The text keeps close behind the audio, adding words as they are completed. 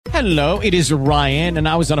Hello, it is Ryan, and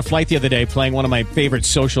I was on a flight the other day playing one of my favorite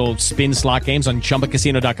social spin slot games on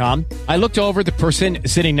ChumbaCasino.com. I looked over at the person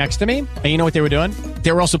sitting next to me, and you know what they were doing?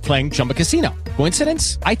 They were also playing Chumba Casino.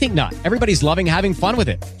 Coincidence? I think not. Everybody's loving having fun with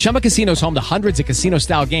it. Chumba Casino is home to hundreds of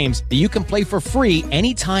casino-style games that you can play for free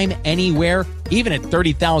anytime, anywhere, even at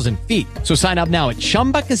 30,000 feet. So sign up now at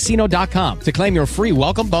ChumbaCasino.com to claim your free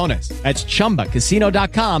welcome bonus. That's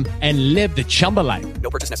ChumbaCasino.com and live the Chumba life.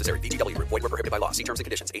 No purchase necessary. VGW. Void where prohibited by law. See terms and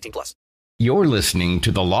conditions. 18+. You're listening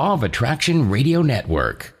to the Law of Attraction Radio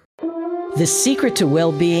Network. The secret to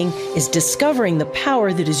well-being is discovering the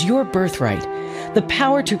power that is your birthright. The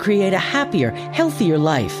power to create a happier, healthier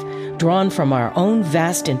life, drawn from our own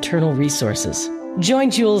vast internal resources.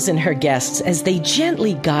 Join Jules and her guests as they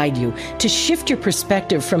gently guide you to shift your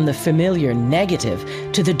perspective from the familiar negative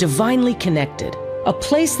to the divinely connected. A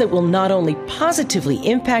place that will not only positively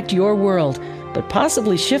impact your world, but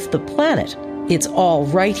possibly shift the planet. It's all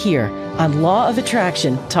right here on Law of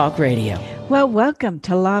Attraction Talk Radio. Well, welcome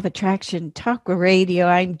to Law of Attraction Talk Radio.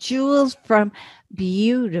 I'm Jules from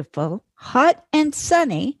beautiful, hot and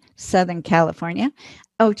sunny Southern California,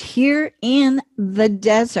 out here in the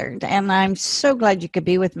desert. And I'm so glad you could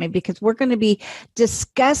be with me because we're going to be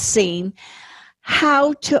discussing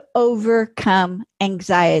how to overcome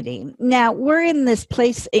anxiety. Now, we're in this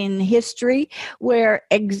place in history where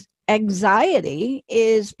anxiety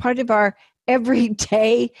is part of our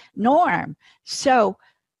everyday norm. So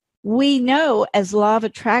we know as Law of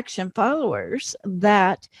Attraction followers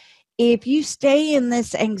that if you stay in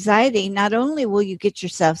this anxiety, not only will you get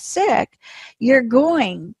yourself sick, you're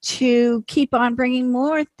going to keep on bringing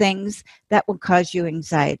more things that will cause you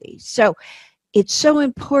anxiety. So it's so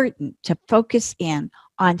important to focus in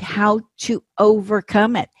on how to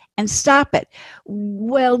overcome it and stop it.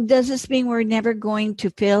 Well, does this mean we're never going to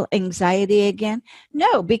feel anxiety again?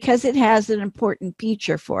 No, because it has an important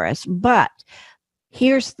feature for us. But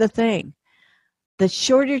here's the thing. The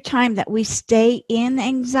shorter time that we stay in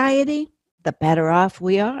anxiety, the better off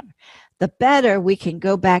we are. The better we can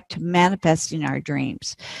go back to manifesting our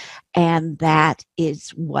dreams. And that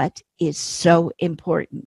is what is so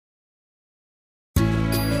important.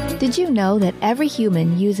 Did you know that every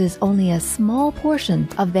human uses only a small portion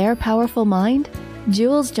of their powerful mind?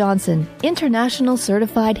 Jules Johnson, international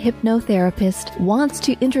certified hypnotherapist, wants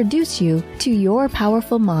to introduce you to your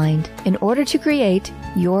powerful mind in order to create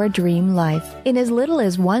your dream life. In as little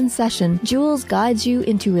as one session, Jules guides you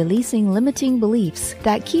into releasing limiting beliefs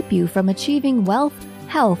that keep you from achieving wealth,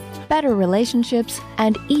 health, better relationships,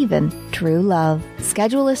 and even true love.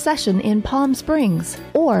 Schedule a session in Palm Springs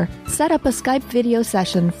or set up a Skype video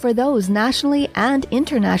session for those nationally and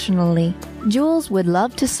internationally. Jules would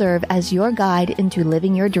love to serve as your guide into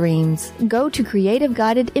living your dreams. Go to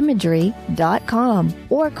creativeguidedimagery.com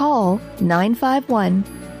or call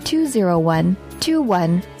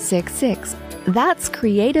 951-201-2166. That's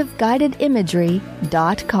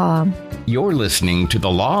creativeguidedimagery.com. You're listening to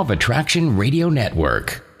the Law of Attraction Radio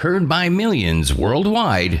Network, heard by millions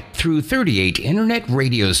worldwide through 38 internet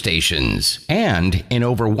radio stations and in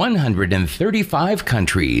over 135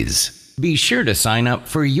 countries. Be sure to sign up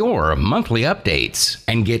for your monthly updates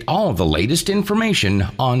and get all the latest information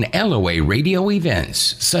on LOA radio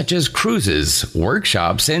events such as cruises,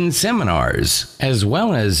 workshops, and seminars, as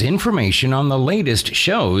well as information on the latest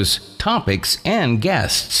shows, topics, and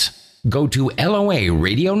guests. Go to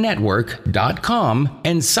LOARadionetwork.com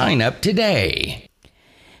and sign up today.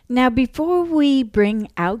 Now, before we bring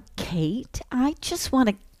out Kate, I just want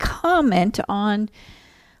to comment on,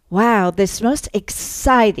 this most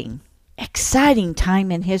exciting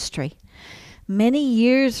time in history. Many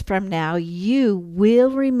years from now, you will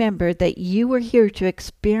remember that you were here to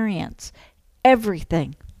experience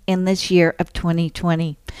everything in this year of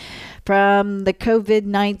 2020. From the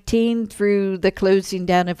COVID-19 through the closing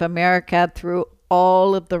down of America, through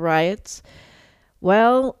all of the riots.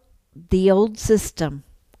 Well, the old system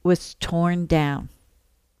was torn down.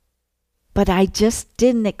 But I just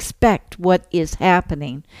didn't expect what is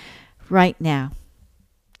happening right now.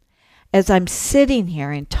 As I'm sitting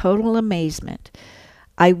here in total amazement,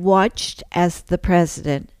 I watched as the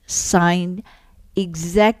president signed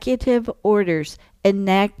executive orders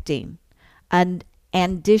enacting an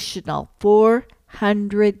additional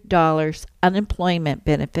 $400 unemployment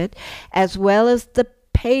benefit, as well as the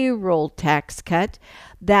payroll tax cut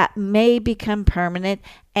that may become permanent,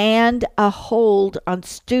 and a hold on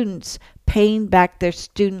students paying back their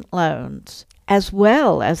student loans, as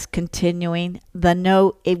well as continuing the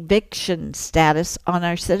no eviction status on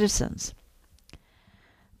our citizens.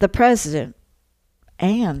 The president,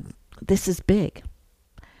 and this is big,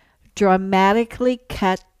 dramatically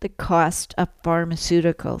cut the cost of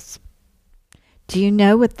pharmaceuticals. Do you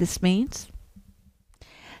know what this means?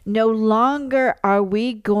 No longer are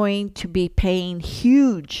we going to be paying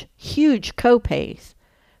huge, huge copays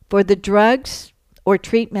for the drugs or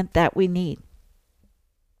treatment that we need.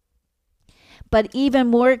 But even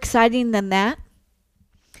more exciting than that,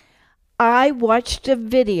 I watched a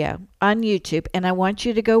video on YouTube, and I want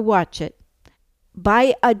you to go watch it,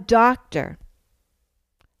 by a doctor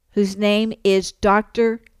whose name is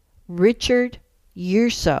Dr. Richard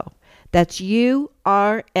Urso. That's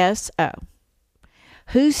U-R-S-O.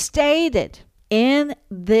 Who stated in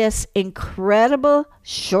this incredible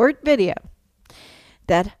short video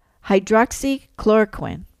that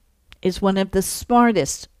hydroxychloroquine is one of the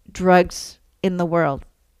smartest drugs in the world.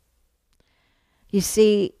 You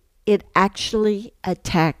see, it actually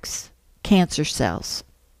attacks cancer cells.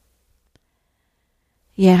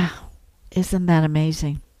 Yeah, isn't that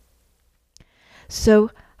amazing?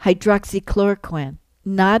 So hydroxychloroquine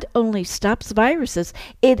not only stops viruses,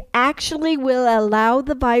 it actually will allow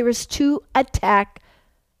the virus to attack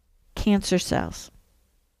cancer cells.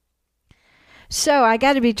 So I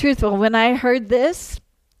got to be truthful. When I heard this,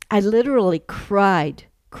 I literally cried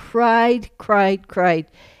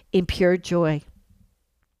in pure joy.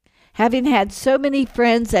 Having had so many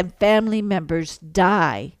friends and family members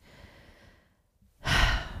die,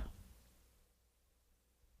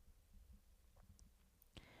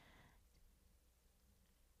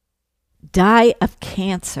 of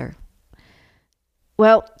cancer.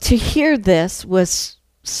 Well, to hear this was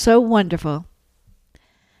so wonderful,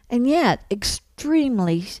 and yet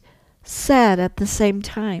extremely sad at the same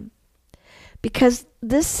time, because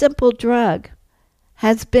this simple drug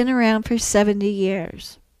has been around for 70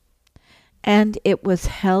 years, and it was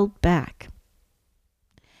held back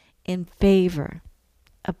in favor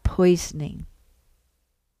of poisoning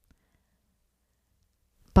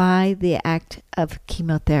by the act of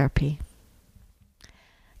chemotherapy.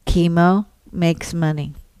 Chemo makes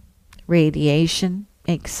money. Radiation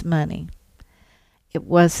makes money. It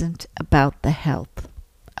wasn't about the health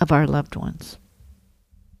of our loved ones.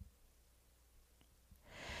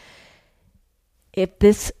 If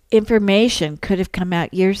this information could have come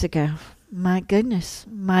out years ago, my goodness,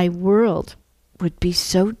 my world would be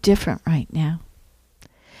so different right now.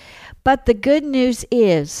 But the good news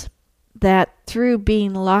is that through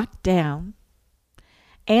being locked down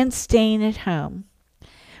and staying at home,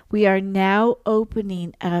 we are now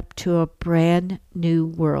opening up to a brand new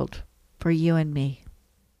world for you and me.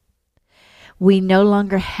 We no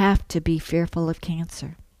longer have to be fearful of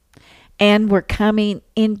cancer. And we're coming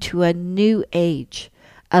into a new age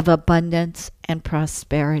of abundance and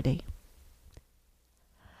prosperity.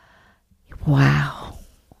 Wow.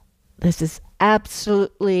 This is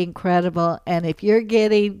absolutely incredible. And if you're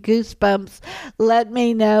getting goosebumps, let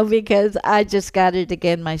me know, because I just got it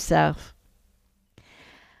again myself.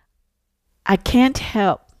 I can't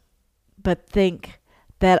help but think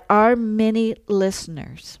that our many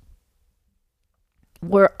listeners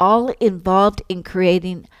were all involved in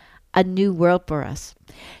creating a new world for us.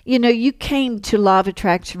 You know, you came to Law of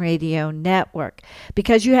Attraction Radio Network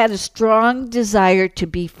because you had a strong desire to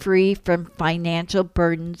be free from financial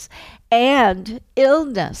burdens and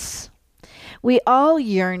illness. We all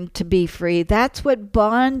yearned to be free. That's what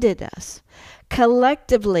bonded us.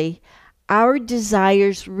 Collectively, our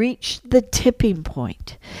desires reached the tipping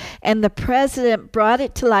point, and the president brought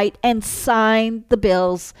it to light and signed the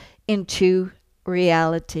bills into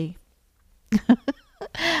reality.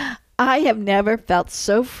 I have never felt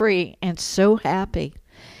so free and so happy.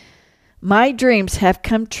 My dreams have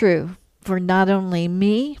come true for not only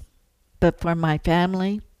me, but for my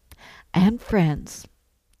family and friends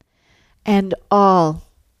and all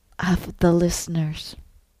of the listeners.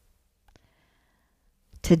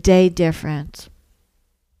 Today, dear friends,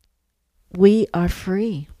 we are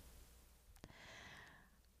free.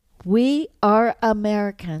 We are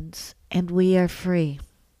Americans and we are free.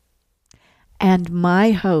 And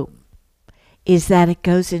my hope is that it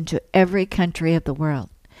goes into every country of the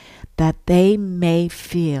world, that they may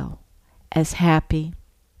feel as happy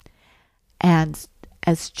and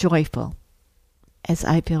as joyful as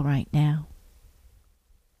I feel right now.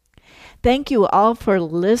 Thank you all for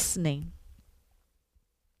listening.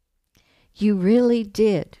 You really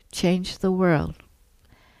did change the world.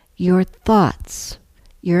 Your thoughts,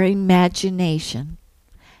 your imagination,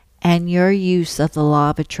 and your use of the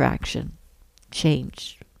law of attraction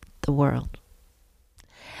changed the world.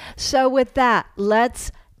 So with that,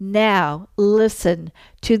 let's now listen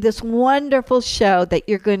to this wonderful show that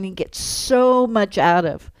you're going to get so much out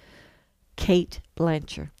of. Kate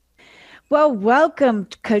Blecher. Well, welcome,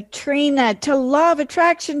 Katrina, to Law of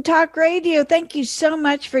Attraction Talk Radio. Thank you so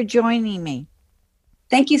much for joining me.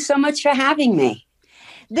 Thank you so much for having me.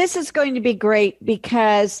 This is going to be great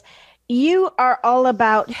because you are all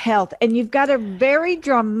about health, and you've got a very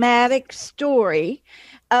dramatic story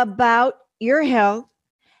about your health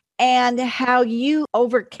and how you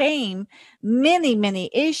overcame many, many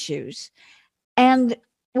issues, and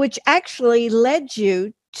which actually led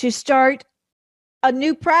you to start a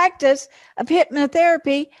new practice of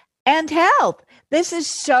hypnotherapy and health. This is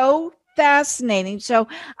so fascinating. So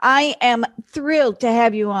I am thrilled to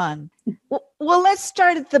have you on. Well, let's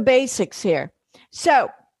start at the basics here.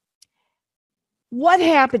 So what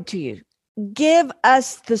happened to you? Give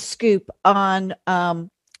us the scoop on,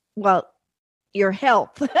 your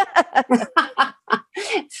health.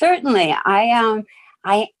 Certainly. I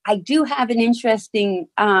do have an interesting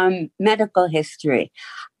medical history.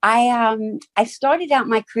 I started out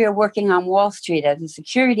my career working on Wall Street as a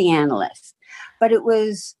security analyst, but it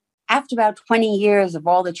was after about 20 years of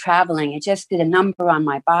all the traveling, it just did a number on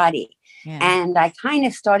my body. Yeah. And I kind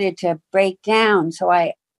of started to break down. So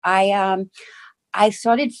I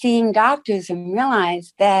started seeing doctors and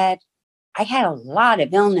realized that I had a lot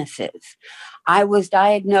of illnesses. I was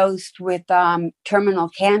diagnosed with terminal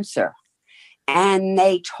cancer, and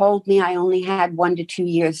they told me I only had 1 to 2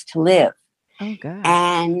 years to live. Oh, God.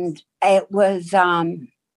 And it was,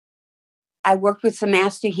 I worked with some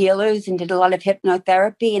master healers and did a lot of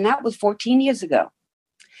hypnotherapy, and that was 14 years ago.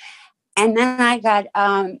 And then I got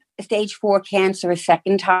stage 4 cancer a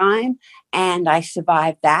second time, and I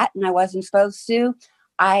survived that, and I wasn't supposed to.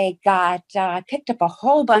 I picked up a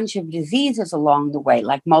whole bunch of diseases along the way,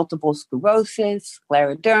 like multiple sclerosis,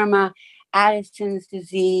 scleroderma, Addison's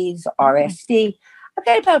disease, RSD. I've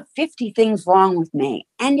got about 50 things wrong with me.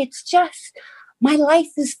 And it's just, my life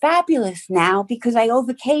is fabulous now because I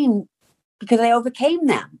overcame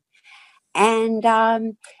them. And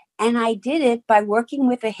I did it by working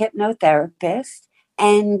with a hypnotherapist.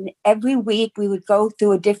 And every week we would go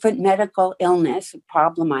through a different medical illness, a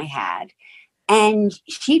problem I had. And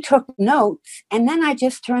she took notes, and then I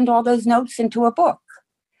just turned all those notes into a book,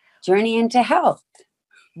 Journey into Health.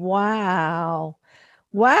 Wow.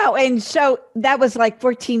 Wow. And so that was like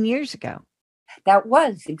 14 years ago. That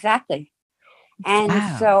was, exactly. And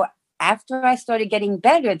So after I started getting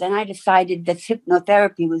better, then I decided that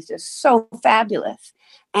hypnotherapy was just so fabulous.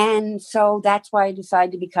 And so that's why I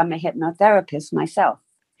decided to become a hypnotherapist myself.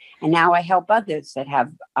 And now I help others that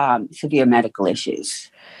have severe medical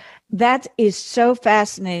issues. That is so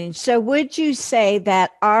fascinating. So would you say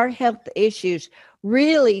that our health issues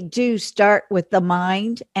really do start with the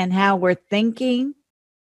mind and how we're thinking?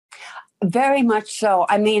 Very much so.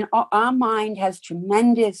 I mean, our mind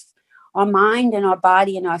our mind and our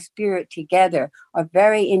body and our spirit together are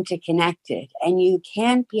very interconnected. And you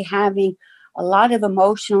can't be having a lot of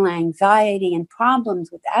emotional anxiety and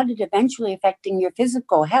problems without it eventually affecting your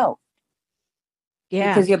physical health.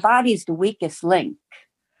 Yeah. Because your body's the weakest link.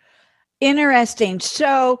 Interesting.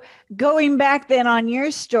 So going back then on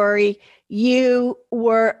your story, you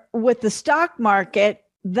were with the stock market.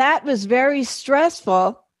 That was very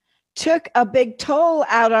stressful, took a big toll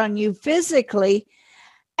out on you physically,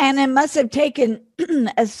 and it must have taken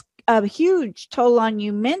a huge toll on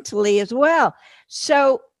you mentally as well.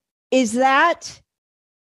 So was that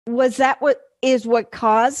what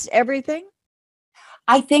caused everything?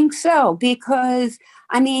 I think so, because,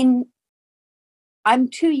 I mean, I'm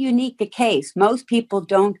too unique a case. Most people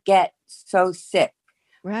don't get so sick.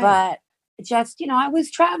 Right. But just, I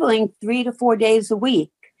was traveling 3 to 4 days a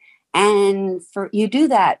week. And you do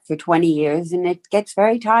that for 20 years and it gets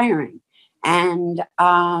very tiring. And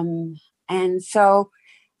so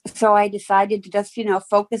I decided to just,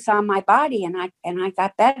 focus on my body, and I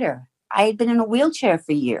got better. I had been in a wheelchair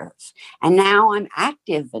for years, and now I'm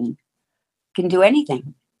active and can do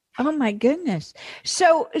anything. Oh my goodness.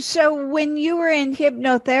 So when you were in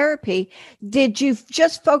hypnotherapy, did you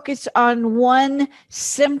just focus on one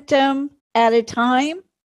symptom at a time?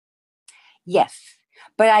 Yes,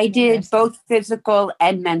 but I did both physical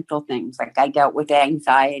and mental things. Like I dealt with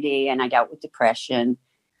anxiety and I dealt with depression,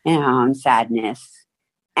 and sadness.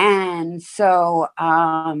 And so,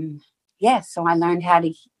 so I learned how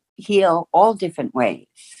to heal all different ways.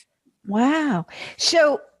 Wow.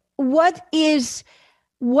 So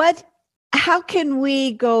how can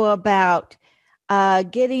we go about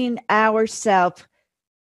getting ourselves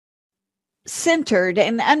centered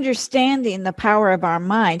and understanding the power of our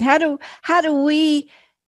mind? How do we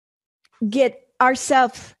get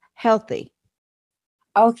ourselves healthy?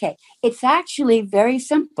 Okay. It's actually very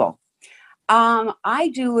simple.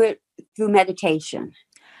 I do it through meditation.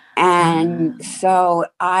 And so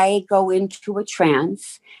I go into a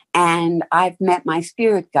trance, and I've met my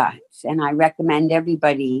spirit guides, and I recommend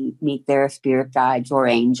everybody meet their spirit guides or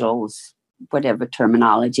angels, whatever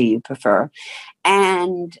terminology you prefer.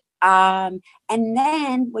 And then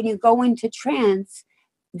when you go into trance,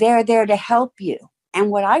 they're there to help you.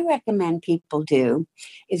 And what I recommend people do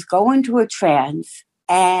is go into a trance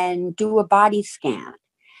and do a body scan.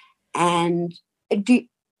 And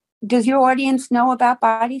does your audience know about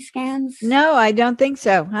body scans? No, I don't think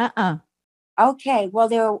so. Okay, well,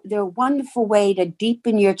 they're a wonderful way to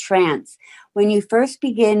deepen your trance. When you first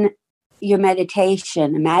begin your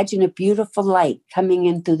meditation, imagine a beautiful light coming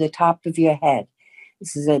in through the top of your head.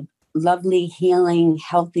 This is a lovely, healing,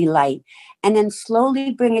 healthy light. And then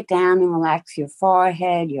slowly bring it down and relax your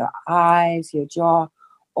forehead, your eyes, your jaw,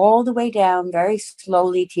 all the way down very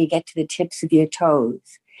slowly till you get to the tips of your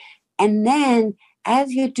toes. And then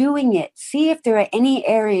as you're doing it, see if there are any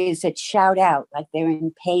areas that shout out, like they're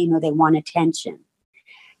in pain or they want attention.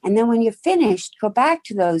 And then when you're finished, go back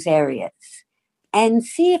to those areas and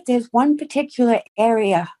see if there's one particular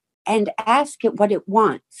area and ask it what it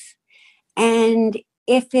wants. And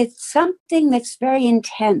if it's something that's very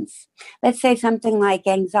intense, let's say something like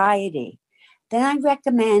anxiety, then I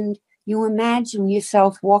recommend you imagine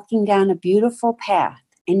yourself walking down a beautiful path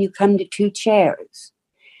and you come to two chairs.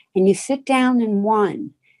 And you sit down in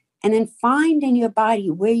one, and then find in your body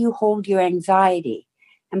where you hold your anxiety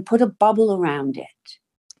and put a bubble around it.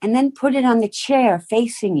 And then put it on the chair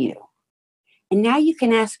facing you. And now you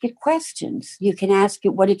can ask it questions. You can ask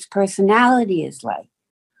it what its personality is like.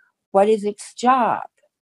 What is its job?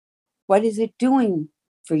 What is it doing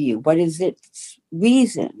for you? What is its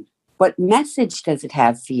reason? What message does it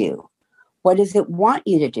have for you? What does it want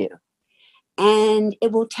you to do? And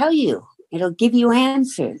it will tell you. It'll give you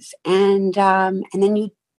answers, and then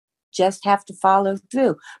you just have to follow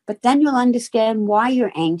through. But then you'll understand why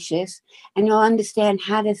you're anxious, and you'll understand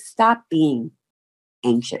how to stop being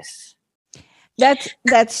anxious.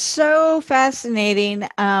 That's so fascinating.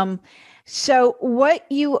 So what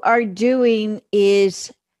you are doing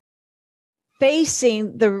is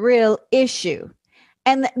facing the real issue,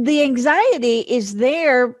 and the anxiety is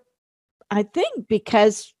there, I think,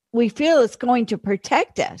 because we feel it's going to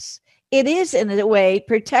protect us. It is, in a way,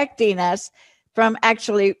 protecting us from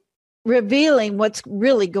actually revealing what's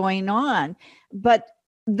really going on. But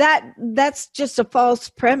that's just a false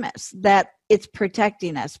premise that it's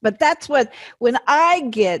protecting us. But that's what, when I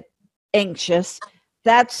get anxious,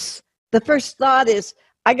 that's the first thought is,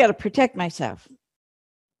 I got to protect myself.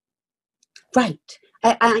 Right.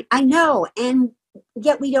 I know. And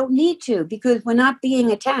yet we don't need to, because we're not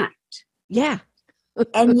being attacked. Yeah.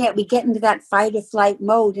 And yet we get into that fight or flight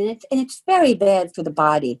mode, and it's very bad for the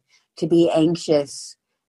body to be anxious,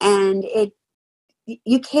 and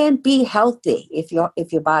you can't be healthy if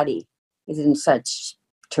your body is in such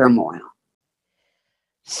turmoil.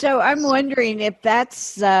 So I'm wondering if that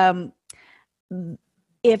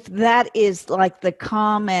is like the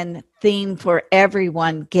common theme for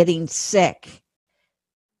everyone getting sick.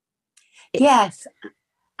 Yes.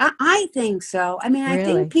 I think so. I mean, Really? I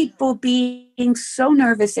think people being so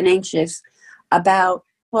nervous and anxious about,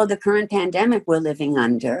 the current pandemic we're living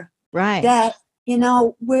under, Right. that,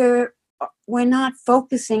 we're not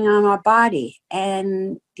focusing on our body,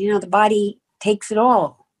 and, the body takes it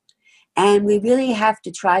all. And we really have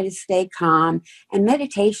to try to stay calm, and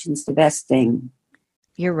meditation's the best thing.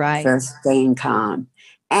 You're right. For staying calm,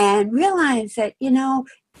 and realize that, you're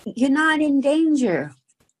not in danger.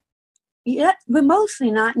 Yeah, we're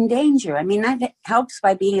mostly not in danger. I mean, that helps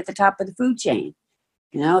by being at the top of the food chain.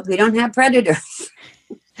 We don't have predators.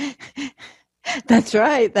 That's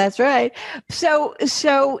right. That's right. So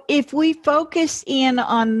if we focus in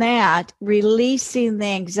on that, releasing the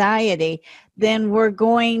anxiety, then we're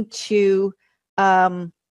going to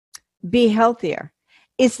be healthier.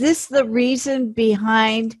 Is this the reason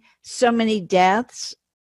behind so many deaths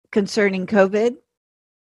concerning COVID?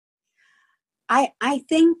 I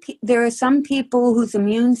think there are some people whose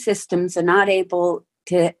immune systems are not able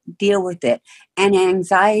to deal with it. And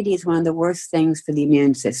anxiety is one of the worst things for the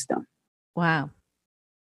immune system. Wow.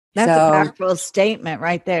 That's a powerful statement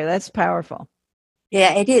right there. That's powerful.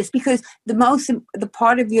 Yeah, it is, because the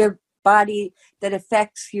part of your body that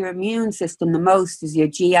affects your immune system the most is your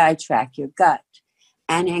GI tract, your gut.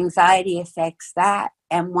 And anxiety affects that.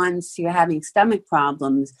 And once you're having stomach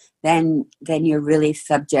problems, then you're really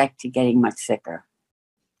subject to getting much sicker.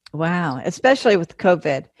 Wow, especially with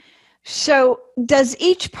COVID. So does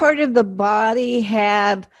each part of the body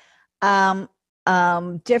have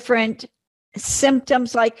different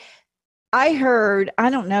symptoms? Like I heard, I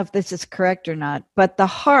don't know if this is correct or not, but the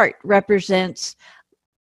heart represents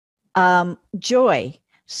joy.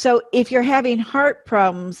 So if you're having heart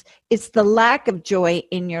problems, it's the lack of joy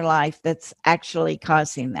in your life that's actually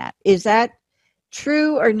causing that. Is that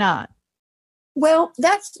true or not? Well,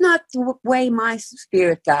 that's not the way my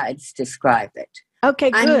spirit guides describe it. Okay,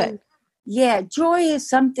 I good. mean, yeah, joy is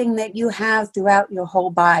something that you have throughout your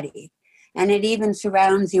whole body, and it even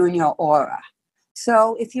surrounds you in your aura.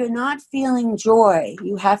 So if you're not feeling joy,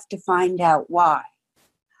 you have to find out why.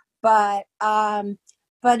 But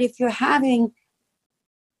if you're having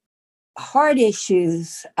heart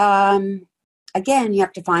issues, again, you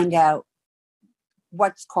have to find out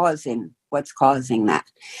what's causing that.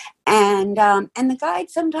 And the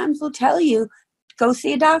guide sometimes will tell you, go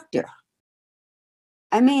see a doctor.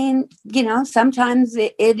 I mean, sometimes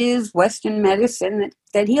it is Western medicine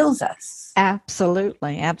that heals us.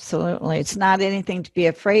 Absolutely. Absolutely. It's not anything to be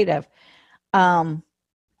afraid of.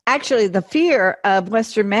 Actually, the fear of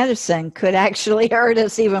Western medicine could actually hurt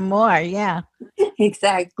us even more. Yeah.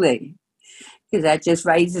 Exactly. Because that just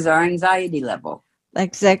raises our anxiety level.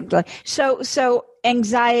 Exactly. So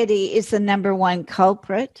anxiety is the number one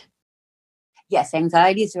culprit? Yes,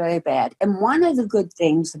 anxiety is very bad. And one of the good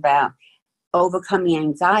things about overcoming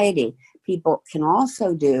anxiety people can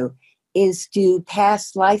also do is do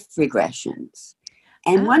past life regressions.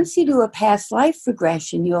 And once you do a past life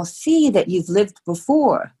regression, you'll see that you've lived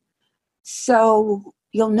before. So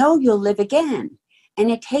you'll know you'll live again.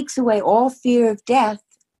 And it takes away all fear of death,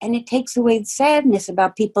 and it takes away the sadness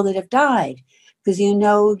about people that have died, because you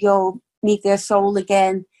know you'll meet their soul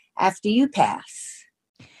again after you pass.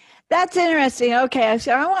 That's interesting. Okay,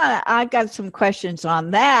 so I've got some questions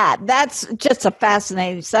on that. That's just a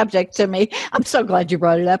fascinating subject to me. I'm so glad you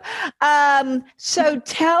brought it up. So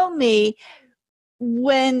tell me,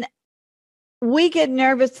 when we get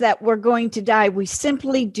nervous that we're going to die, we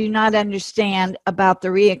simply do not understand about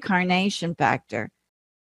the reincarnation factor.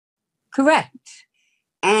 Correct.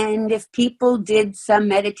 And if people did some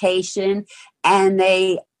meditation and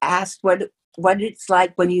they asked what it's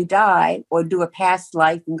like when you die, or do a past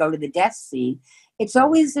life and go to the death scene, it's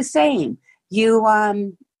always the same. You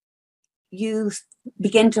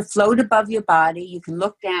begin to float above your body. You can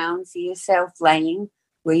look down, see yourself laying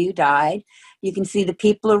where you died. You can see the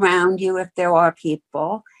people around you if there are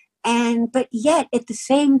people. But yet at the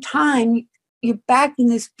same time, you're back in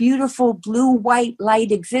this beautiful blue-white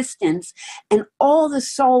light existence, and all the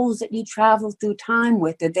souls that you travel through time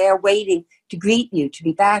with are there waiting to greet you, to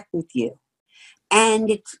be back with you.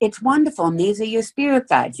 And it's wonderful. And these are your spirit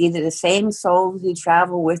guides, either the same souls you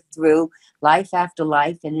travel with through life after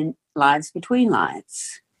life and in lives between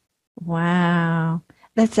lives. Wow.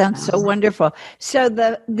 That sounds so wonderful. So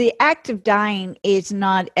the act of dying is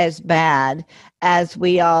not as bad as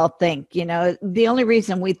we all think. The only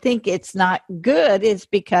reason we think it's not good is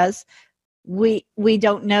because we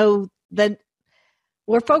don't know that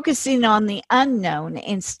we're focusing on the unknown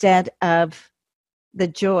instead of the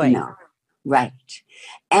joy. No. Right.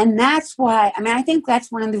 And that's why, I think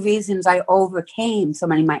that's one of the reasons I overcame so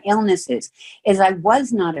many of my illnesses, is I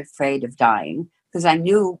was not afraid of dying, because I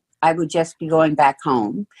knew I would just be going back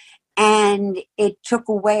home. And it took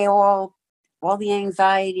away all the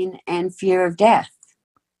anxiety and fear of death.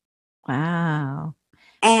 Wow.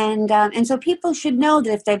 And so people should know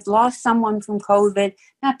that if they've lost someone from COVID,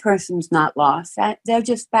 that person's not lost. They're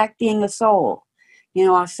just back being a soul.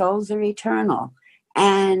 Our souls are eternal.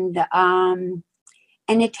 And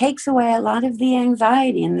it takes away a lot of the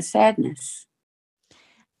anxiety and the sadness.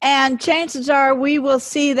 And chances are we will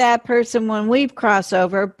see that person when we cross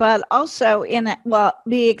over, but also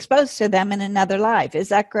be exposed to them in another life. Is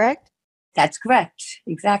that correct? That's correct.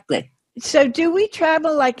 Exactly. So do we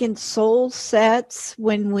travel like in soul sets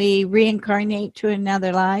when we reincarnate to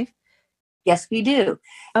another life? Yes, we do.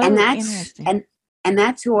 Oh, and that's interesting. and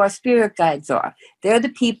that's who our spirit guides are. They're the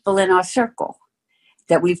people in our circle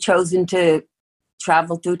that we've chosen to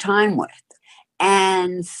travel through time with.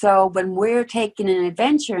 And so when we're taking an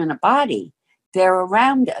adventure in a body, they're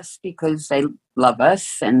around us because they love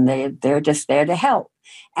us and they're just there to help.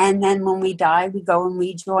 And then when we die, we go and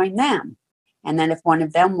rejoin them. And then if one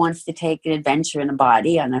of them wants to take an adventure in a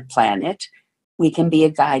body on a planet, we can be a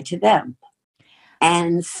guide to them.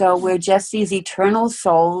 And so we're just these eternal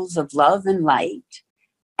souls of love and light.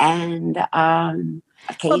 And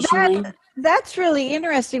occasionally... Well, that's really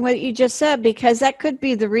interesting what you just said, because that could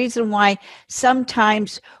be the reason why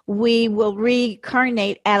sometimes we will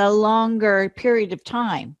reincarnate at a longer period of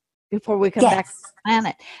time before we come back to the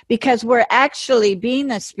planet, because we're actually being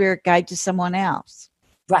a spirit guide to someone else.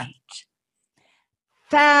 Right.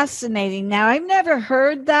 fascinating. Now, I've never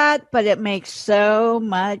heard that, but it makes so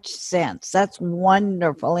much sense. That's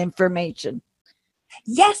wonderful information.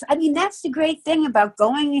 Yes, I mean, that's the great thing about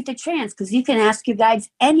going into trance, because you can ask your guides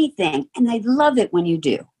anything, and they love it when you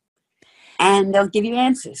do. And they'll give you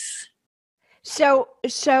answers. So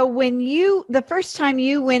when the first time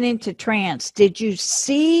you went into trance, did you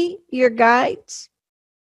see your guides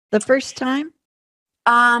the first time?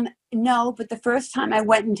 No, but the first time I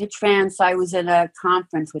went into trance, I was at a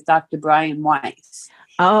conference with Dr. Brian Weiss.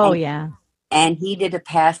 Oh, yeah. And he did a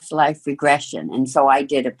past life regression. And so I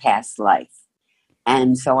did a past life.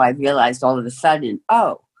 And so I realized all of a sudden,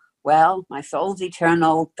 oh, well, my soul's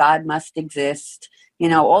eternal. God must exist.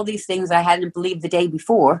 All these things I hadn't believed the day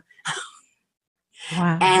before.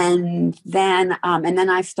 Wow. And then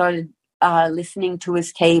I started listening to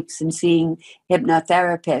his tapes and seeing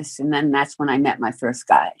hypnotherapists. And then that's when I met my first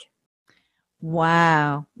guide.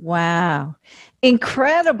 Wow.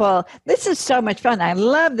 Incredible. This is so much fun. I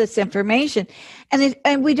love this information.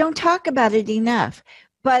 And we don't talk about it enough.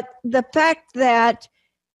 But the fact that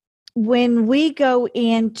when we go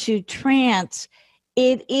into trance,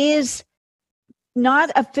 it is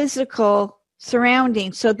not a physical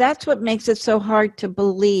surrounding. So that's what makes it so hard to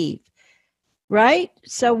believe, right?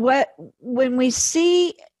 So when we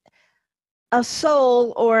see a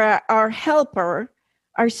soul or our helper,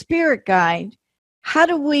 our spirit guide, how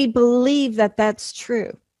do we believe that that's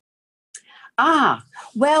true?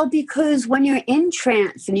 Well, because when you're in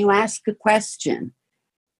trance and you ask a question,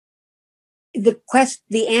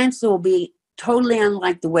 the answer will be totally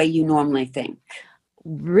unlike the way you normally think.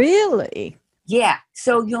 Really? Yeah.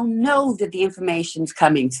 So you'll know that the information's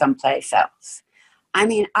coming someplace else. I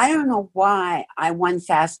mean, I don't know why I once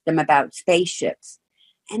asked them about spaceships,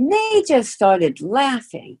 and they just started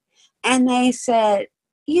laughing. And they said,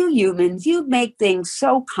 you humans, you make things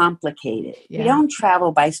so complicated. Yeah. We don't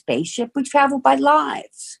travel by spaceship. We travel by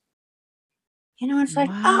lives. It's like,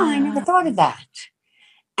 wow. I never thought of that.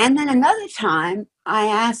 And then another time I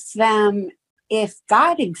asked them if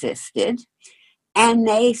God existed, and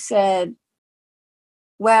they said,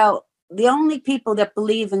 well, the only people that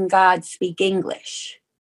believe in God speak English.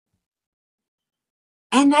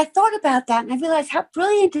 And I thought about that, and I realized, how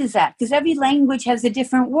brilliant is that? Because every language has a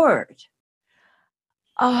different word.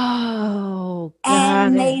 Oh,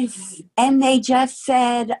 and they just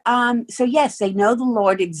said, so yes, they know the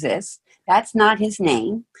Lord exists. That's not his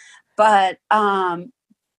name, but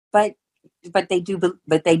they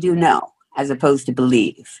do know, as opposed to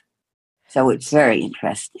believe. So it's very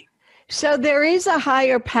interesting. So there is a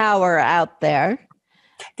higher power out there.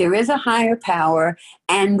 There is a higher power,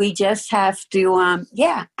 and we just have to,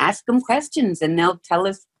 ask them questions, and they'll tell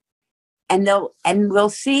us, and we'll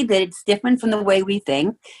see that it's different from the way we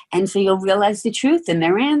think, and so you'll realize the truth in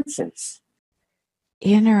their answers.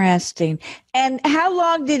 Interesting. And how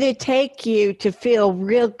long did it take you to feel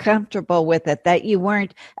real comfortable with it, that you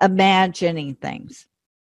weren't imagining things?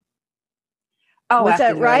 Oh, was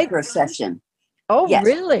after that right? The first session. Oh, yes.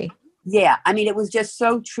 Really? Yeah. I mean, it was just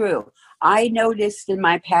so true. I noticed in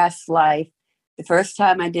my past life, the first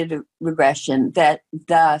time I did a regression, that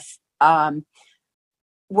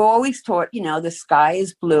we're always taught, the sky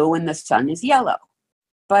is blue and the sun is yellow.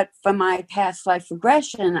 But for my past life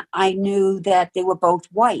regression, I knew that they were both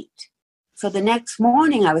white. So the next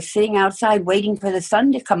morning I was sitting outside waiting for the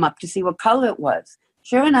sun to come up to see what color it was.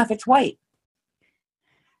 Sure enough, it's white.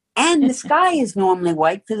 And the sky is normally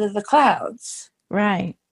white because of the clouds.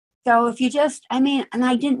 Right. So if you just, and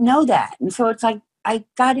I didn't know that. And so it's like, I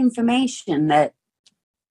got information that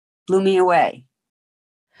blew me away.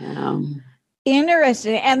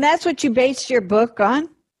 Interesting. And that's what you based your book on?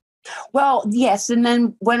 Well, yes. And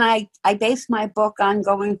then when I based my book on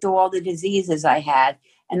going through all the diseases I had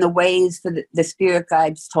and the ways that the spirit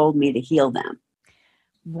guides told me to heal them.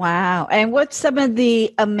 Wow. And what's some of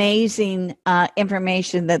the amazing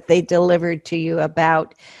information that they delivered to you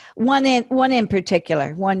about one in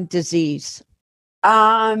particular, one disease?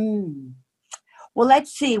 Well,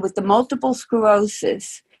 let's see. With the multiple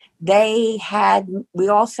sclerosis, we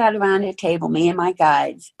all sat around a table, me and my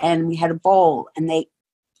guides, and we had a bowl, and they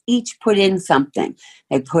each put in something.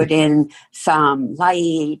 They put in some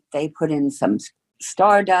light, they put in some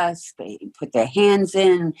stardust, they put their hands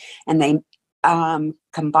in, and they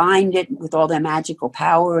combined it with all their magical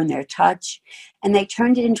power and their touch, and they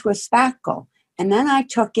turned it into a spackle. And then I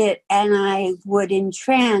took it and I would, in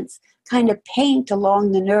trance, kind of paint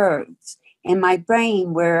along the nerves in my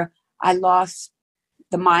brain where I lost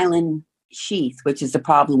the myelin sheath, which is the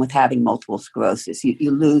problem with having multiple sclerosis.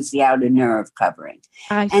 You lose the outer nerve covering.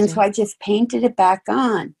 So I just painted it back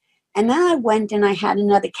on. And then I went and I had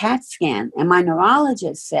another CAT scan, and my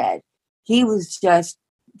neurologist said he was just,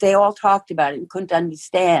 they all talked about it and couldn't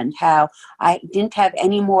understand how I didn't have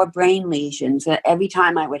any more brain lesions. Every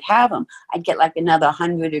time I would have them, I'd get like another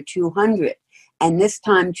 100 or 200. And this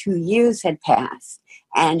time 2 years had passed.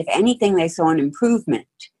 And if anything, they saw an improvement.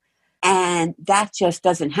 And that just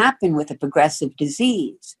doesn't happen with a progressive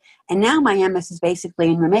disease. And now my MS is basically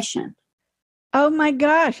in remission. Oh my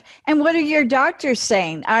gosh. And what are your doctors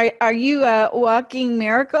saying? Are you a walking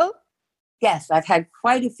miracle? Yes, I've had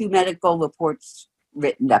quite a few medical reports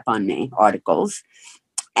written up on me, articles.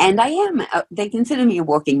 And I am. They consider me a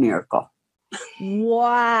walking miracle.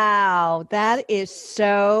 Wow. That is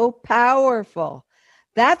so powerful.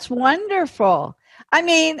 That's wonderful. I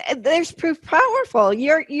mean, there's proof powerful.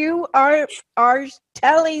 You are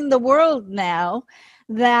telling the world now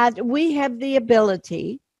that we have the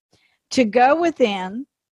ability to go within,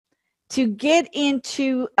 to get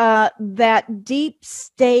into that deep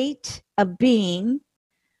state of being,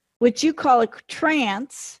 which you call a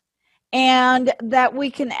trance, and that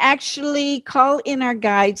we can actually call in our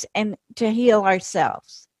guides and to heal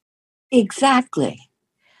ourselves. Exactly.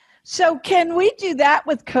 So can we do that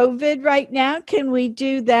with COVID right now? Can we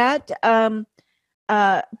do that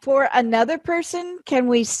for another person? Can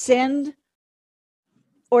we send,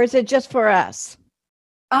 or is it just for us?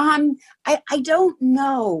 I don't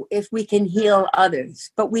know if we can heal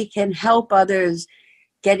others, but we can help others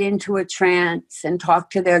get into a trance and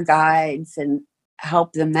talk to their guides and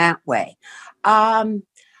help them that way.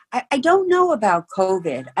 I don't know about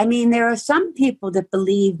COVID. I mean, there are some people that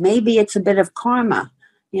believe maybe it's a bit of karma,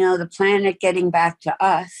 the planet getting back to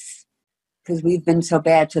us because we've been so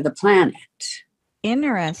bad to the planet.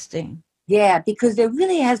 Interesting. Yeah, because there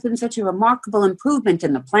really has been such a remarkable improvement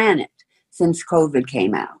in the planet since COVID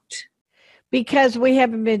came out. Because we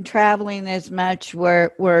haven't been traveling as much,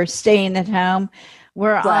 we're staying at home.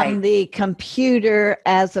 We're on the computer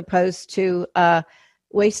as opposed to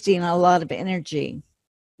wasting a lot of energy.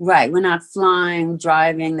 Right. We're not flying,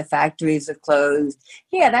 driving. The factories are closed.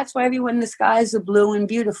 Yeah, that's why everyone, the skies are blue and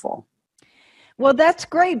beautiful. Well, that's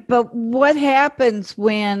great. But what happens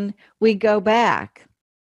when we go back?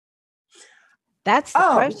 That's the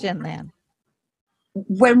question then.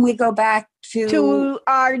 When we go back to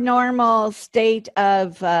our normal state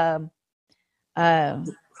of work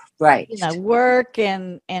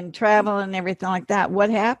and travel and everything like that, what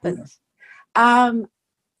happens? That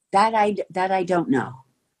I don't know.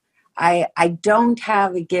 I don't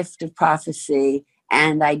have a gift of prophecy,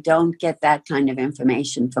 and I don't get that kind of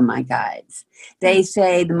information from my guides. They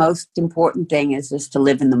say the most important thing is just to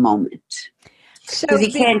live in the moment. Because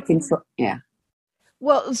you can't control. Yeah.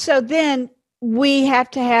 Well, so then we have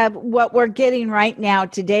to have what we're getting right now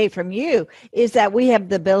today from you is that we have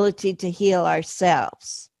the ability to heal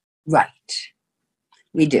ourselves. Right.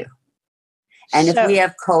 We do. And if we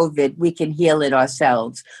have COVID, we can heal it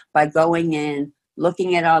ourselves by going in,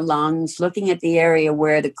 looking at our lungs, looking at the area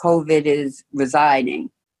where the COVID is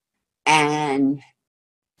residing, and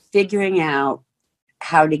figuring out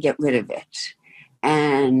how to get rid of it.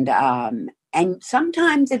 And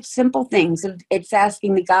sometimes it's simple things. It's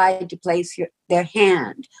asking the guide to place their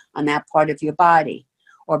hand on that part of your body,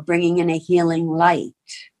 or bringing in a healing light,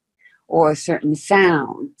 or certain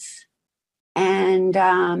sounds. And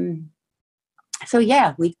so,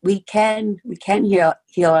 yeah, we can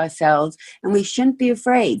heal ourselves, and we shouldn't be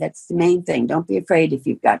afraid. That's the main thing. Don't be afraid if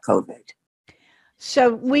you've got COVID.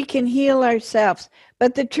 So we can heal ourselves.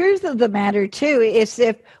 But the truth of the matter, too, is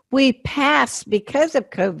if we pass because of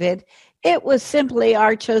COVID, it was simply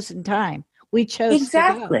our chosen time. We chose to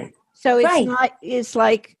go. So it's not, it's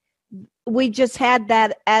like we just had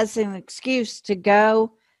that as an excuse to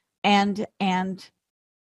go and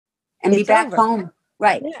be back home.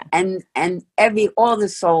 Right. Yeah. And all the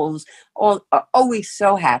souls are always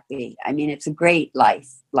so happy. I mean, it's a great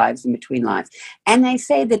lives in between lives. And they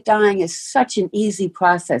say that dying is such an easy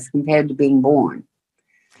process compared to being born.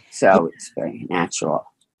 So it's very natural.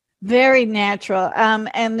 Very natural.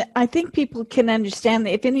 And I think people can understand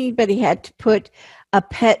that if anybody had to put a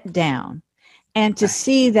pet down and to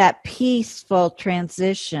see that peaceful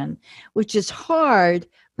transition, which is hard,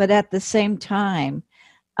 but at the same time,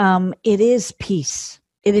 it is peace.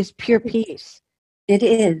 It is pure peace. It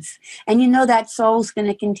is. And that soul's going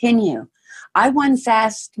to continue. I once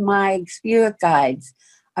asked my spirit guides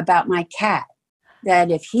about my cat,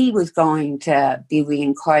 that if he was going to be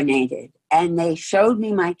reincarnated. And they showed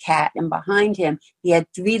me my cat, and behind him, he had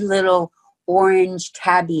 3 little orange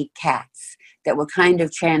tabby cats that were kind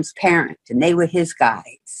of transparent, and they were his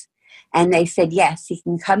guides. And they said, yes, he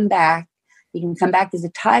can come back. He can come back as a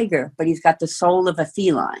tiger, but he's got the soul of a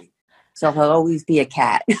feline. So he'll always be a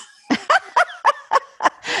cat.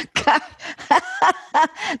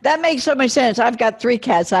 That makes so much sense. I've got 3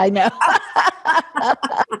 cats, I know.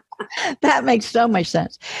 That makes so much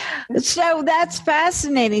sense. So that's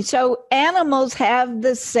fascinating. So animals have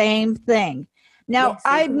the same thing. Now, Yes,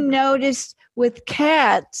 I've noticed with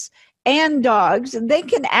cats and dogs, they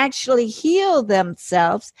can actually heal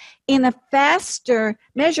themselves in a faster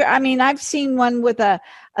measure. I mean, I've seen one with a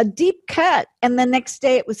deep cut, and the next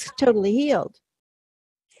day it was totally healed.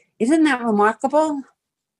 Isn't that remarkable?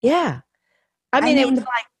 Yeah. I mean, it was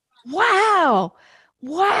like, wow.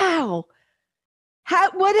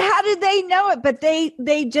 How did they know it? But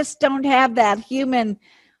they just don't have that human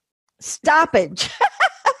stoppage.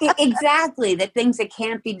 Exactly, the things that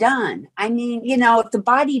can't be done. I mean, if the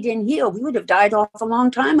body didn't heal, we would have died off a long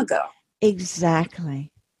time ago.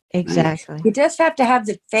 Exactly. Right? You just have to have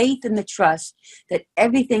the faith and the trust that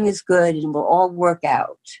everything is good and will all work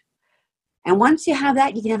out. And once you have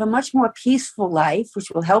that, you can have a much more peaceful life, which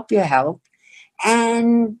will help your health.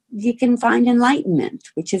 And you can find enlightenment,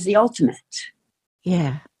 which is the ultimate.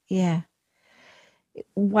 Yeah.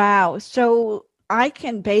 Wow. So I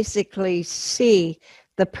can basically see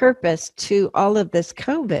the purpose to all of this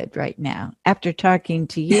COVID right now after talking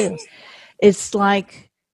to you. It's like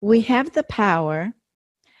we have the power.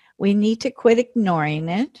 We need to quit ignoring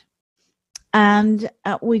it. And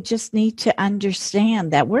we just need to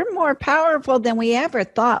understand that we're more powerful than we ever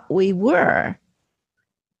thought we were.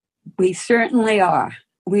 We certainly are.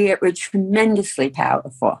 We're tremendously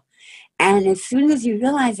powerful. And as soon as you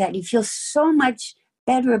realize that, you feel so much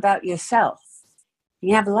better about yourself.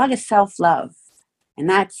 You have a lot of self-love, and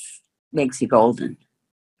that makes you golden.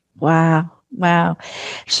 Wow.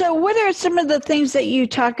 So what are some of the things that you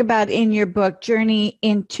talk about in your book, Journey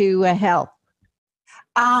into Health?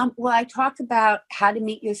 Well, I talk about how to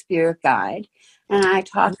meet your spirit guide, and I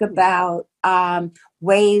talk about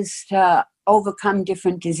ways to overcome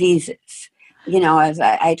different diseases. As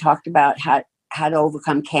I talked about how to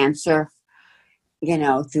overcome cancer,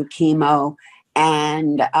 through chemo,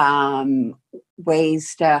 and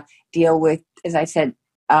ways to deal with, as I said,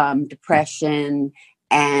 depression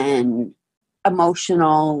and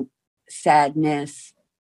emotional sadness,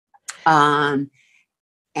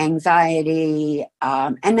 anxiety,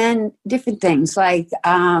 and then different things like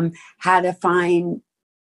how to find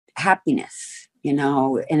happiness, and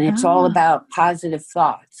it's all about positive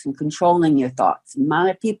thoughts and controlling your thoughts. And a lot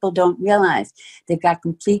of people don't realize they've got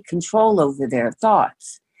complete control over their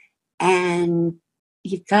thoughts. And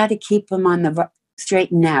you've got to keep them on the straight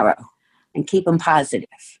and narrow and keep them positive.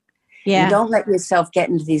 Yeah. And don't let yourself get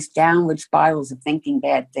into these downward spirals of thinking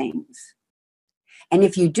bad things. And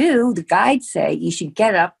if you do, the guides say you should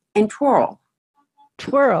get up and twirl.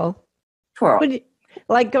 Twirl?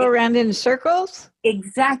 Like go around in circles?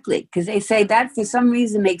 Exactly. Because they say that for some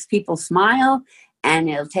reason makes people smile, and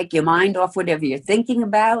it'll take your mind off whatever you're thinking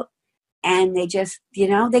about. And they just,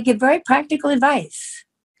 they give very practical advice.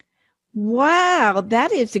 Wow,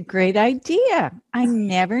 that is a great idea. I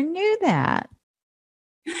never knew that.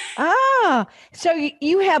 So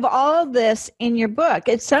you have all this in your book.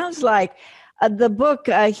 It sounds like the book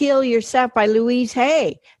Heal Yourself by Louise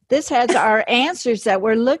Hay. This has our answers that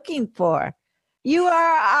we're looking for. You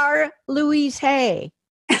are our Louise Hay.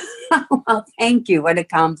 Well, thank you. What a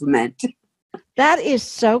compliment. That is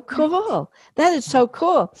so cool.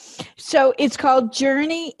 So it's called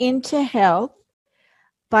Journey into Health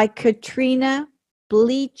by Katrina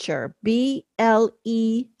Blecher, Blecher,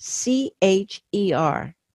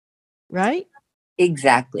 right?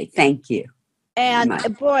 Exactly. Thank you.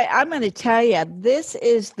 And boy, I'm going to tell you, this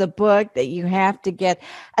is the book that you have to get,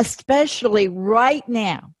 especially right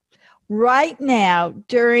now. Right now,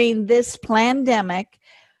 during this pandemic,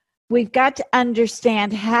 we've got to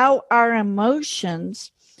understand how our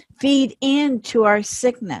emotions feed into our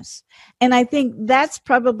sickness. And I think that's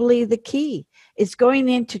probably the key, is going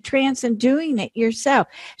into trance and doing it yourself.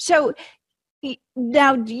 So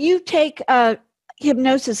now, do you take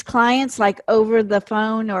hypnosis clients like over the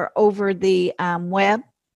phone or over the web?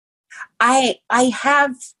 I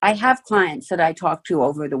have clients that I talk to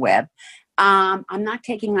over the web. I'm not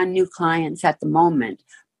taking on new clients at the moment,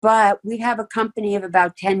 but we have a company of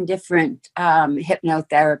about 10 different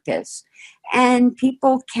hypnotherapists, and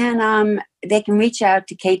people can they can reach out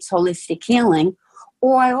to Kate's Holistic Healing,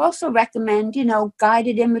 or I also recommend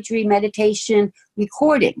guided imagery meditation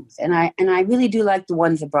recordings, and I really do like the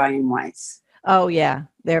ones of Brian Weiss. Oh yeah,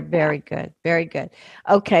 they're very good. Very good.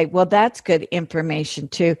 Okay, well that's good information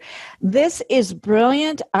too. This is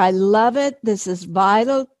brilliant. I love it. This is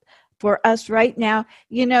vital for us right now.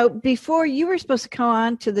 Before you were supposed to come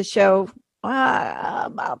on to the show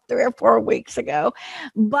about 3 or 4 weeks ago.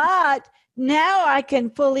 But now I can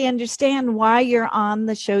fully understand why you're on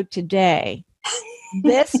the show today.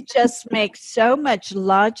 This just makes so much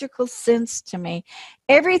logical sense to me.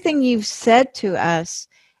 Everything you've said to us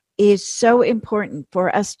is so important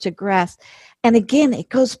for us to grasp. And again, it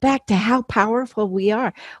goes back to how powerful we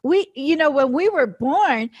are. When we were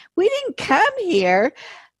born, we didn't come here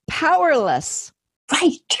powerless.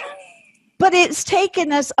 Right. But it's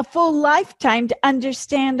taken us a full lifetime to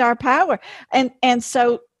understand our power. And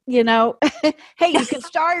so, hey, you can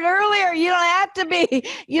start earlier. You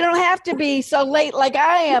don't have to be so late like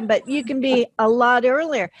I am, but you can be a lot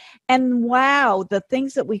earlier. And wow, the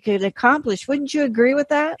things that we could accomplish. Wouldn't you agree with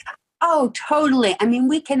that? Oh, totally. I mean,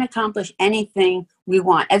 we can accomplish anything we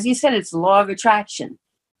want. As you said, it's the law of attraction,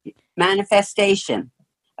 manifestation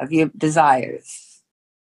of your desires.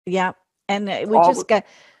 Yeah. And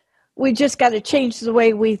we just got to change the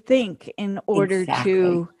way we think in order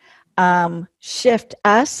to shift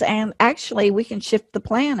us. And actually, we can shift the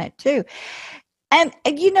planet too. And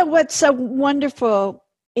you know what's so wonderful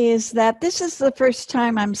is that this is the first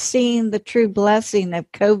time I'm seeing the true blessing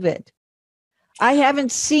of COVID. I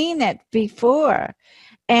haven't seen it before.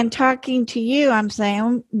 And talking to you, I'm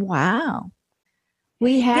saying, wow,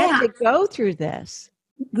 we had to go through this.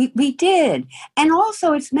 We did. And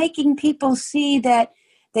also it's making people see that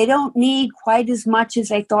they don't need quite as much as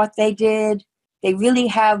they thought they did. They really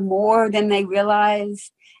have more than they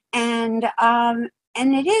realize. And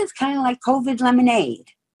it is kind of like COVID lemonade.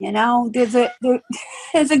 There's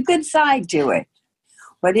a good side to it.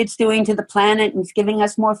 What it's doing to the planet, and it's giving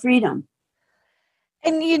us more freedom.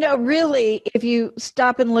 And, really, if you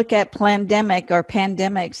stop and look at pandemic or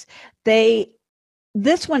pandemics,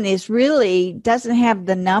 this one is really doesn't have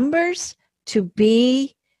the numbers to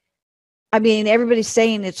be. I mean, everybody's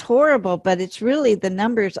saying it's horrible, but it's really the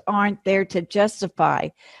numbers aren't there to justify,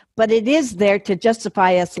 but it is there to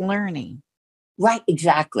justify us learning. Right,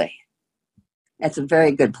 exactly. That's a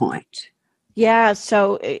very good point. Yeah,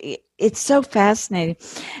 so it's so fascinating.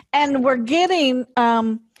 And we're getting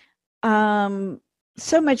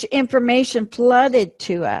so much information flooded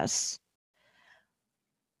to us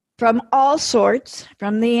from all sorts,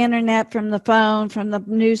 from the internet, from the phone, from the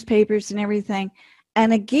newspapers and everything.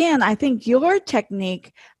 And again, I think your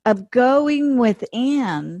technique of going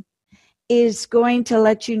within is going to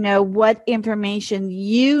let you know what information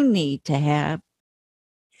you need to have.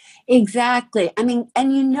 Exactly. I mean,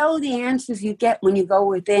 and the answers you get when you go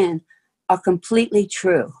within are completely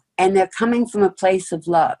true. And they're coming from a place of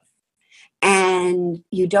love. And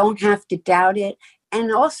you don't have to doubt it.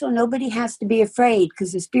 And also, nobody has to be afraid,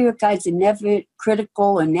 because the spirit guides are never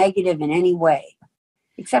critical or negative in any way,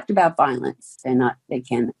 except about violence. They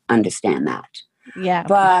can understand that. Yeah.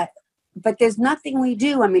 But there's nothing we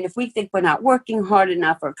do. I mean, if we think we're not working hard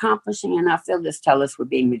enough or accomplishing enough, they'll just tell us we're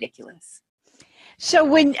being ridiculous.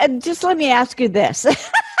 So just let me ask you this.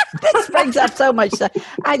 This brings up so much stuff.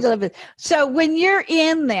 I love it. So when you're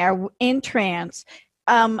in there in trance,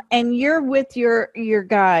 and you're with your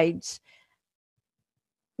guides,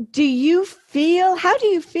 how do you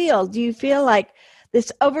feel? Do you feel like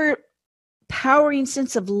this overpowering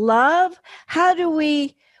sense of love?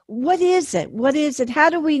 What is it? How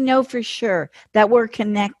do we know for sure that we're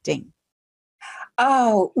connecting?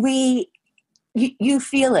 Oh, you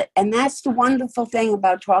feel it. And that's the wonderful thing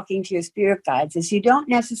about talking to your spirit guides, is you don't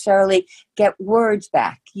necessarily get words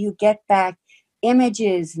back. You get back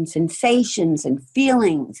images and sensations and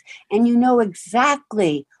feelings, and you know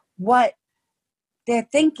exactly what they're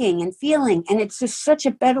thinking and feeling. And it's just such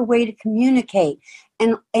a better way to communicate.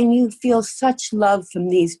 And you feel such love from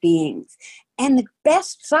these beings. And the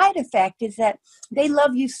best side effect is that they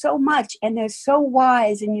love you so much, and they're so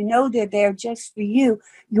wise, and they're there just for you.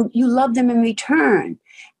 You love them in return.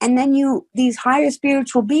 And then these higher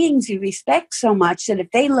spiritual beings you respect so much that if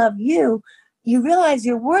they love you, you realize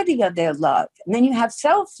you're worthy of their love. And then you have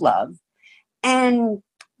self-love. And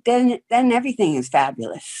then everything is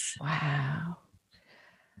fabulous. Wow.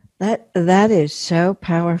 That is so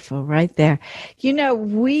powerful right there.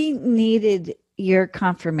 We needed your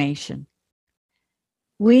confirmation.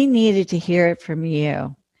 We needed to hear it from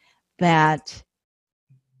you that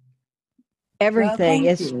everything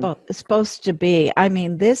is supposed to be. I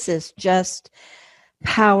mean, this is just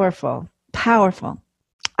powerful, powerful.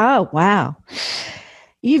 Oh, wow.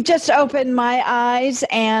 You've just opened my eyes,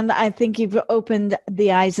 and I think you've opened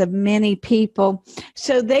the eyes of many people.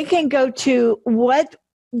 So they can go to what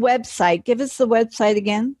website? Give us the website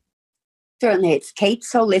again. Certainly. It's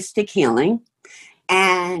Kate's Holistic Healing.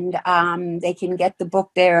 And they can get the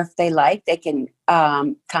book there if they like. They can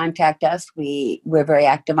contact us. We're very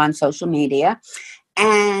active on social media.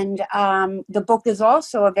 And the book is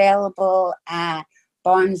also available at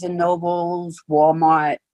Barnes & Noble's,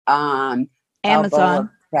 Walmart, Amazon. Balboa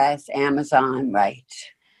Press, Amazon, right.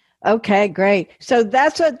 Okay, great. So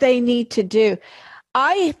that's what they need to do.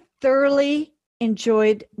 I thoroughly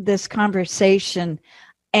enjoyed this conversation.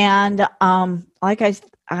 And like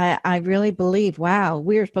I really believe, wow,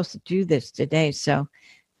 we were supposed to do this today. So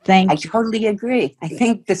thank you. I totally agree. I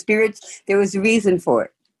think the spirits, there was a reason for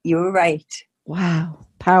it. You were right. Wow,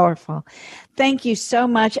 powerful. Thank you so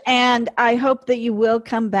much. And I hope that you will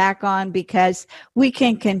come back on, because we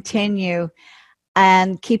can continue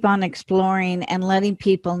and keep on exploring and letting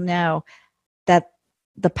people know that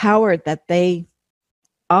the power that they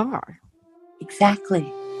are. Exactly.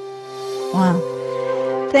 Wow.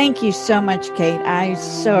 Thank you so much, Kate. I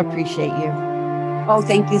so appreciate you. Oh,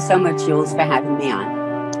 thank you so much, Jules, for having me on.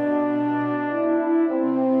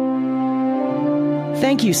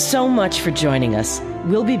 Thank you so much for joining us.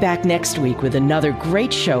 We'll be back next week with another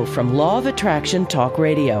great show from Law of Attraction Talk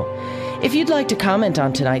Radio. If you'd like to comment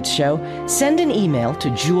on tonight's show, send an email to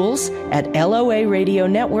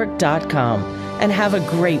jules@loaradionetwork.com, and have a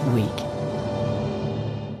great week.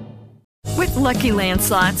 With Lucky Land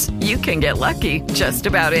Slots, you can get lucky just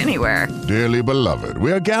about anywhere. Dearly beloved,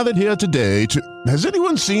 we are gathered here today to... Has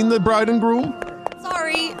anyone seen the bride and groom?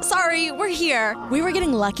 Sorry, we're here. We were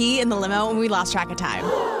getting lucky in the limo and we lost track of time.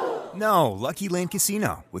 No, Lucky Land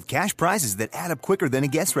Casino, with cash prizes that add up quicker than a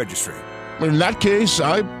guest registry. In that case,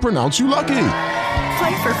 I pronounce you lucky.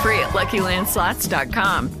 Play for free at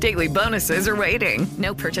LuckyLandSlots.com. Daily bonuses are waiting.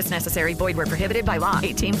 No purchase necessary. Void where prohibited by law.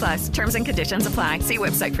 18+. Terms and conditions apply. See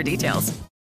website for details.